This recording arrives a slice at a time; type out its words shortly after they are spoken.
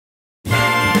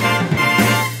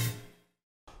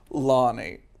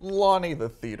Lonnie the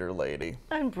theater lady.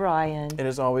 And Brian. It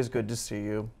is always good to see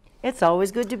you. It's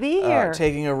always good to be here.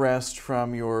 Taking a rest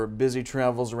from your busy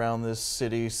travels around this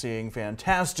city, seeing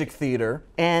fantastic theater.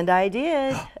 And I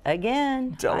did,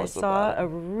 again. Tell I us saw about it. a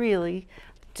really,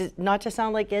 not to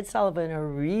sound like Ed Sullivan, a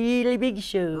really big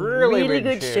show. Really big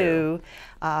good show.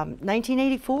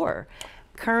 1984.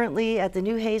 Currently at the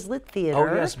New Hazlitt Theater.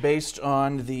 Oh yes, based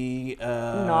on the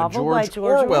novel by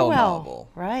George Orwell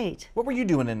novel. Right. What were you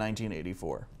doing in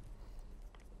 1984?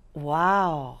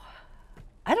 Wow.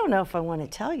 I don't know if I want to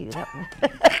tell you that.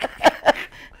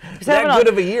 That good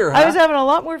of a year, huh? I was having a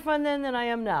lot more fun then than I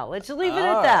am now. Let's just leave it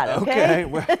at that, okay?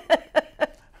 Well.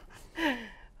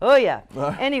 Oh, yeah.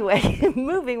 Anyway,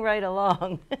 moving right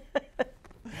along.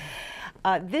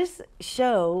 This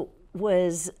show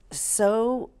was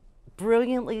so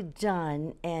brilliantly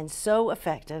done and so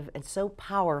effective and so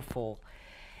powerful.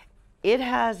 It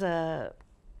has a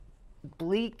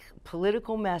bleak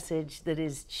political message that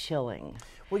is chilling.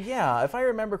 Well, yeah, if I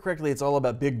remember correctly, it's all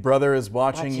about Big Brother is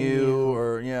watching you,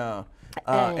 or yeah.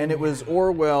 And it was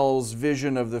Orwell's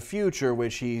vision of the future,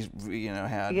 which he,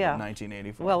 had in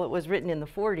 1984. Well, it was written in the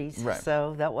 40s, right.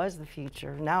 So that was the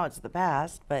future. Now it's the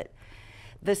past, but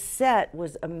the set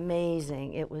was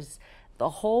amazing. It was, the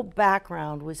whole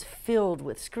background was filled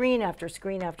with screen after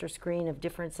screen after screen of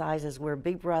different sizes, where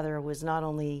Big Brother was not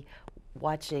only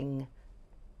watching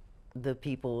the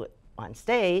people on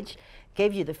stage,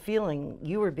 gave you the feeling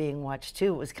you were being watched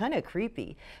too. It was kind of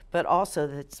creepy, but also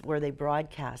that's where they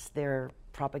broadcast their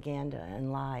propaganda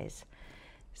and lies.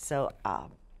 So,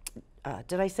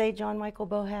 did I say John Michael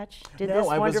Bohatch did this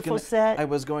wonderful set? I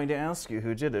was going to ask you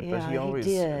who did it, but he always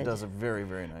does a very,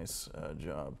 very nice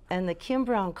job. And the Kim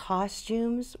Brown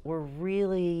costumes were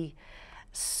really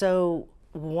so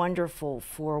wonderful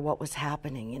for what was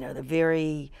happening. The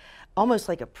very, almost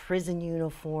like a prison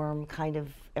uniform, kind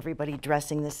of everybody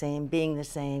dressing the same, being the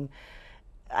same.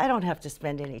 I don't have to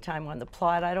spend any time on the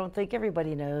plot. I don't think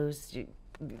everybody knows.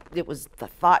 It was the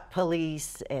thought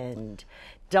police and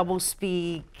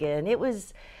doublespeak, and it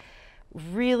was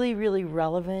really, really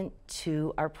relevant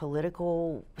to our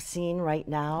political scene right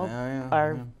now.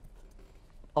 Our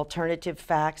alternative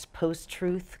facts,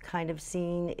 post-truth kind of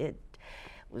scene. It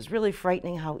was really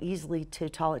frightening how easily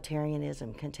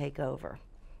totalitarianism can take over.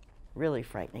 Really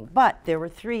frightening. But there were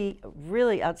 3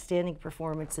 really outstanding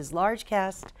performances. Large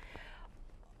cast,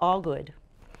 all good.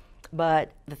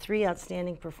 But the 3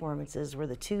 outstanding performances were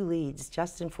the 2 leads,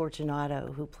 Justin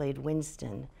Fortunato, who played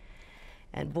Winston.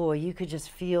 And boy, you could just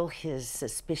feel his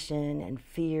suspicion and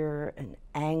fear and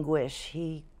anguish.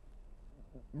 He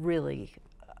really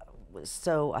was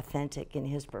so authentic in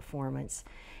his performance.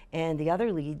 And the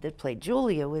other lead that played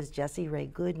Julia was Jessie Ray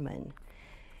Goodman.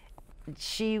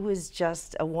 She was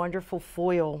just a wonderful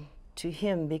foil to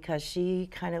him, because she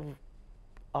kind of,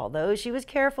 although she was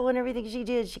careful in everything she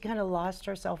did, she kind of lost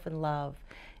herself in love,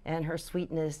 and her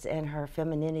sweetness and her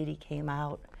femininity came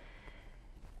out.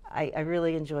 I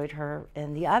really enjoyed her.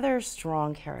 And the other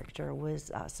strong character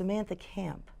was Samantha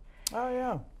Camp. Oh,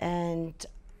 yeah. And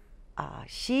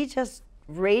she just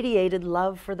radiated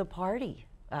love for the party.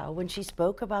 When she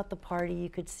spoke about the party, you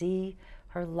could see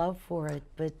her love for it,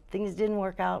 but things didn't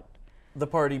work out. The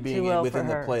party being well within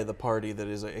the play, the party that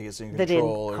is, I guess, in control, that in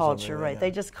or culture, something. right? Yeah.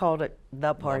 They just called it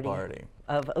the party party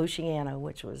of Oceana,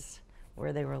 which was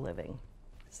where they were living.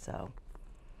 So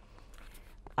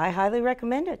I highly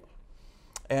recommend it.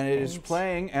 And it is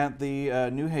playing at the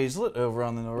New Hazlitt over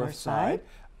on the north side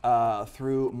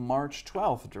through March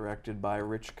 12th, directed by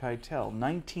Rich Keitel,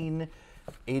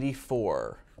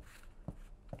 1984.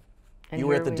 And you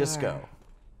were at the disco.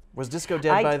 Was disco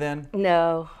dead by then?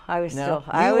 No, I was still.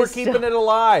 You were keeping it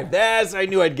alive. Yes, I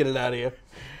knew I'd get it out of you.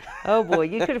 Oh boy,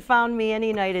 you could have found me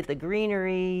any night at the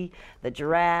Greenery, the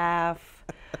Giraffe,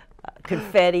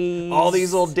 Confetti. All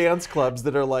these old dance clubs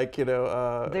that are like,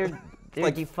 they're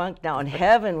like, defunct now. And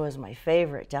Heaven was my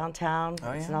favorite. Downtown,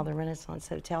 it's now the Renaissance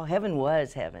Hotel. Heaven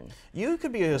was heaven. You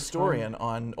could be a historian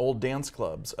on old dance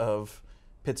clubs of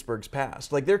Pittsburgh's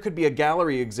past. Like, there could be a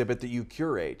gallery exhibit that you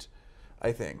curate,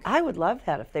 I think. I would love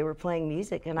that if they were playing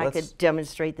music and I could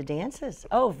demonstrate the dances.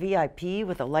 Oh, VIP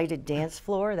with a lighted dance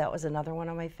floor. That was another one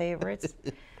of my favorites.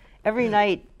 Every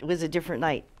night was a different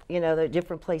night. A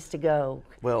different place to go.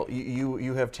 Well,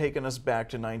 you have taken us back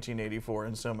to 1984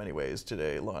 in so many ways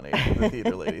today, Lonnie, the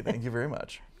theater lady. Thank you very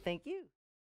much. Thank you.